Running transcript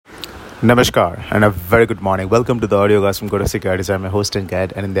Namaskar and a very good morning. Welcome to the audio guys from Kotak Securities. I'm your host and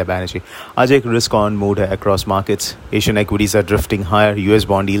guide Anindya Bannerjee. आज एक risk on mood है across markets. Asian equities are drifting higher. US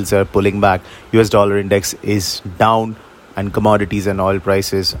bond yields are pulling back. US dollar index is down and commodities and oil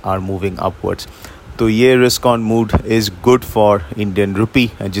prices are moving upwards. तो ये risk on mood is good for Indian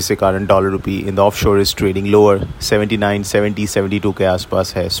rupee जिसके कारण dollar rupee in the offshore is trading lower 79, 70, 72 के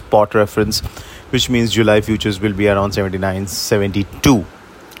आसपास है spot reference, which means July futures will be around 79, 72.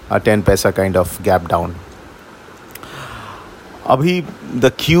 A 10 paisa kind of gap down. अभी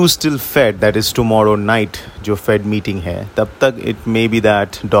the queue still Fed, that is tomorrow night जो Fed meeting है, तब तक it may be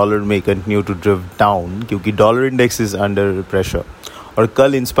that dollar may continue to drift down क्योंकि dollar index is under pressure. और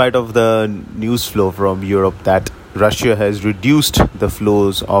कल in spite of the news flow from Europe that Russia has reduced the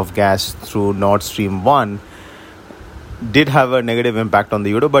flows of gas through Nord Stream 1 did have a negative impact on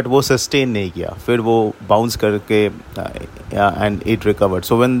the euro, but वो sustain नहीं किया, फिर वो bounce करके and it recovered.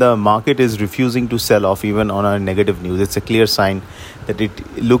 So when the market is refusing to sell off even on a negative news, it's a clear sign that it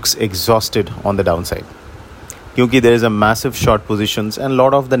looks exhausted on the downside. क्योंकि there is a massive short positions and a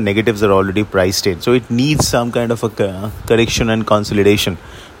lot of the negatives are already priced in. So it needs some kind of a correction and consolidation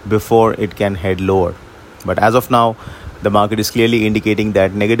before it can head lower. But as of now, the market is clearly indicating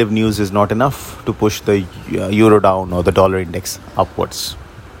that negative news is not enough to push the euro down or the dollar index upwards.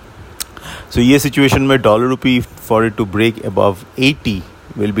 So ये situation में dollar rupee for it to break above 80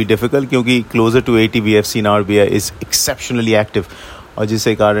 will be difficult क्योंकि closer to 80 we have seen RBI is exceptionally active और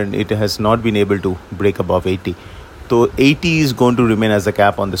जिसके कारण it has not been able to break above 80. तो 80 is going to remain as a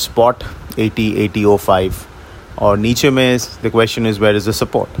cap on the spot, 80, 80.05 और नीचे में the question is where is the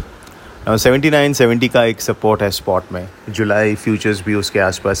support. Now 79, 70 का एक support है spot में. July futures भी उसके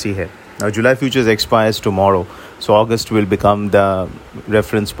आसपास ही है. Now July futures expires tomorrow, so August will become the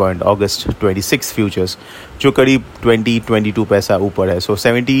reference point. August 26 futures जो करीब 20-22 पैसा ऊपर है. So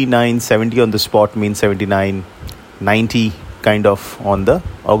 79, 70 on the spot means 79, 90 kind of on the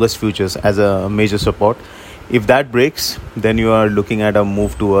August futures as a major support. If that breaks, then you are looking at a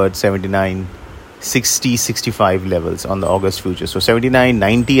move towards 79, 60, 65 levels on the August futures. So 79,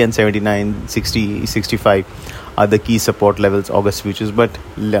 90 and 79, 60, 65 are the key support levels August futures. But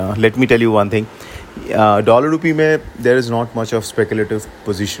let me tell you one thing. Dollar rupee mein there is not much of speculative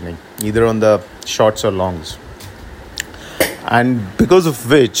positioning either on the shorts or longs. And because of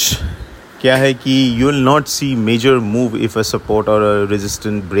which क्या है कि you will not see major move if a support or a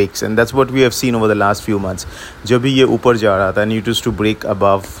resistance breaks, and that's what we have seen over the last few months. जब भी ये ऊपर जा रहा था and it used to break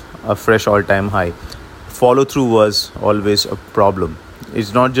above a fresh all-time high, follow through was always a problem.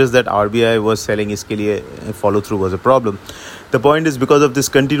 It's not just that RBI was selling, इसके लिए follow through was a problem. The point is because of this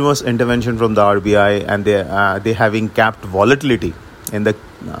continuous intervention from the RBI and they having capped volatility in the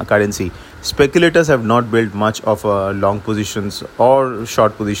currency, speculators have not built much of long positions or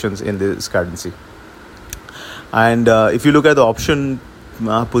short positions in this currency. And if you look at the option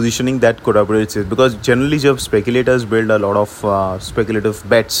positioning, that corroborates it, because generally jab speculators build a lot of speculative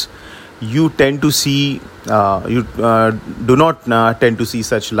bets, you tend to see do not tend to see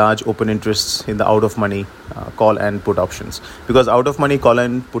such large open interests in the out of money call and put options, because out of money call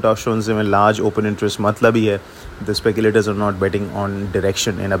and put options में large open interest मतलब ही है the speculators are not betting on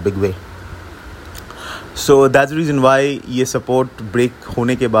direction in a big way. So that's the reason why ये support break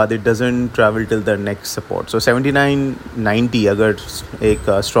होने के बाद it doesn't travel till the next support. So 79, 90 अगर एक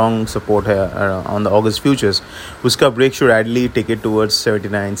strong support है on the August futures, उसका break should ideally take it towards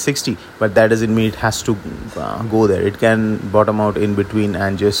 79, 60. But that doesn't mean it has to go there. It can bottom out in between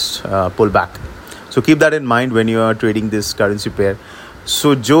and just pull back. So keep that in mind when you are trading this currency pair.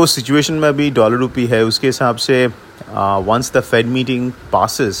 So जो situation में अभी dollar rupee है उसके हिसाब से once the Fed meeting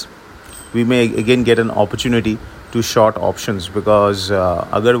passes, we may again get an opportunity to short options, because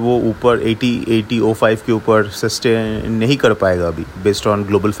अगर वो ऊपर 80.05 के ऊपर sustain नहीं कर पाएगा अभी based on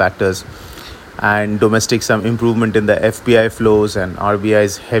global factors and domestic some improvement in the FPI flows and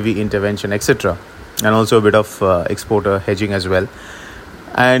RBI's heavy intervention etc, and also a bit of exporter hedging as well.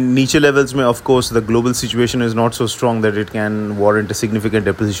 And niche levels में of course the global situation is not so strong that it can warrant a significant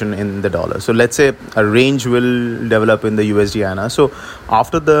depreciation in the dollar. So let's say a range will develop in the USDINR. So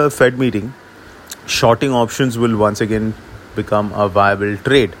after the Fed meeting, shorting options will once again become a viable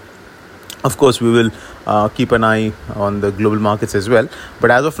trade. Of course we will keep an eye on the global markets as well,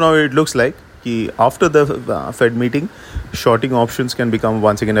 but as of now it looks like कि after the Fed meeting, shorting options can become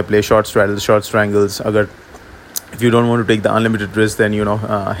once again a play. Short straddles, short strangles. अगर if you don't want to take the unlimited risk, then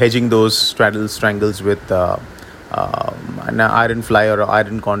hedging those strangles with an iron fly or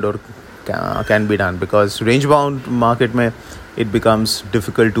iron condor can be done, because range bound market mein it becomes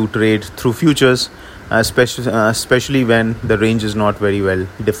difficult to trade through futures, especially when the range is not very well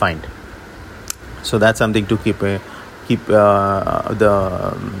defined. So that's something to keep keep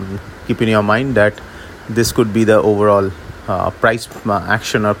in your mind, that this could be the overall price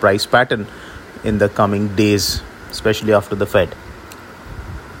action or price pattern in the coming days, especially after the Fed.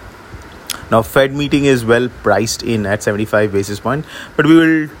 Now, Fed meeting is well priced in at 75 basis point, but we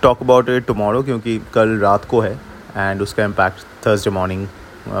will talk about it tomorrow क्योंकि कल रात को है, and उसका impact Thursday morning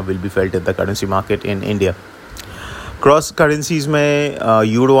will be felt in the currency market in India. Cross currencies में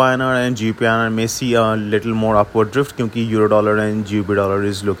Euro INR and GBP INR may see a little more upward drift क्योंकि Euro dollar and GBP dollar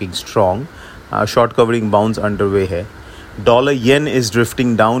is looking strong. Short covering bounce underway है. Dollar yen is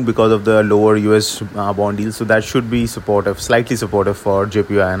drifting down because of the lower US bond yield, so that should be supportive, slightly supportive for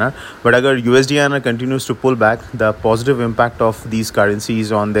JPY-INR. But agar USDINR continues to pull back, the positive impact of these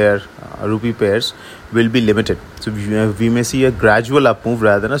currencies on their rupee pairs will be limited. So we may see a gradual up move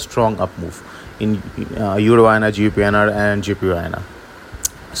rather than a strong up move in Euro-INR, GBP-INR and JPY-INR.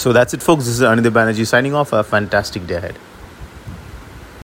 So that's it, folks. This is Anindya Bannerjee signing off. A fantastic day ahead.